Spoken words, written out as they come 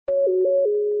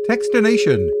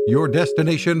Techstination, your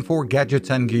destination for gadgets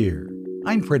and gear.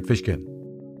 I'm Fred Fishkin.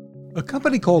 A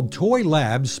company called Toi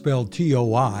Labs, spelled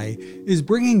T-O-I, is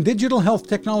bringing digital health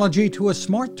technology to a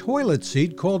smart toilet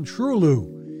seat called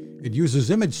TrueLoo. It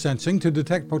uses image sensing to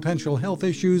detect potential health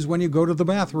issues when you go to the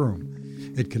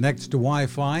bathroom. It connects to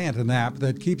Wi-Fi and an app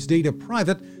that keeps data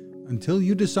private until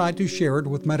you decide to share it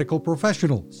with medical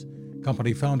professionals.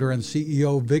 Company founder and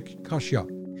CEO Vic Kashyap.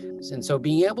 And so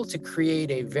being able to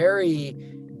create a very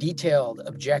detailed,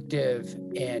 objective,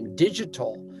 and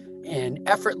digital and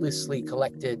effortlessly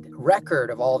collected record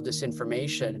of all of this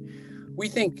information, we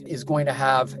think is going to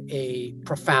have a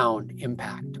profound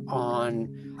impact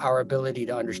on our ability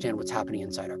to understand what's happening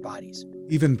inside our bodies.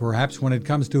 Even perhaps when it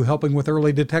comes to helping with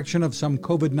early detection of some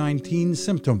COVID-19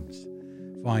 symptoms.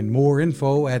 Find more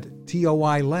info at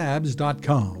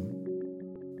toilabs.com.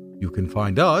 You can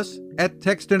find us at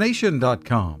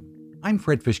Techstination.com. I'm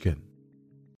Fred Fishkin.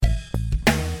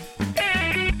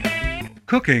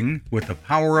 Cooking with the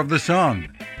power of the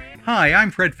sun. Hi,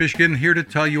 I'm Fred Fishkin, here to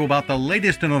tell you about the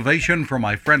latest innovation from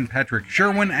my friend Patrick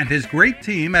Sherwin and his great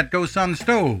team at GoSun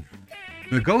Stove.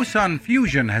 The GoSun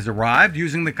Fusion has arrived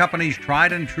using the company's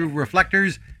tried and true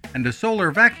reflectors and a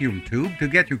solar vacuum tube to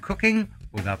get you cooking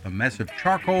without the mess of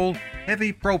charcoal,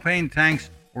 heavy propane tanks,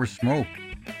 or smoke.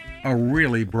 A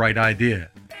really bright idea.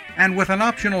 And with an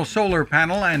optional solar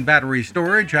panel and battery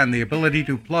storage and the ability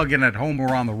to plug in at home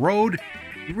or on the road,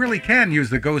 you really can use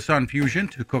the GoSun Fusion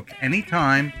to cook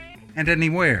anytime and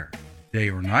anywhere, day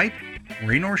or night,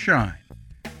 rain or shine.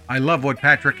 I love what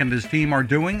Patrick and his team are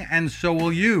doing, and so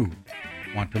will you.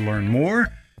 Want to learn more?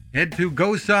 Head to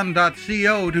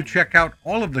gosun.co to check out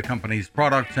all of the company's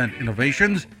products and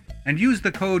innovations and use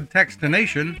the code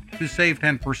Techstination to save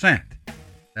 10%.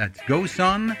 That's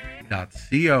gosun.co.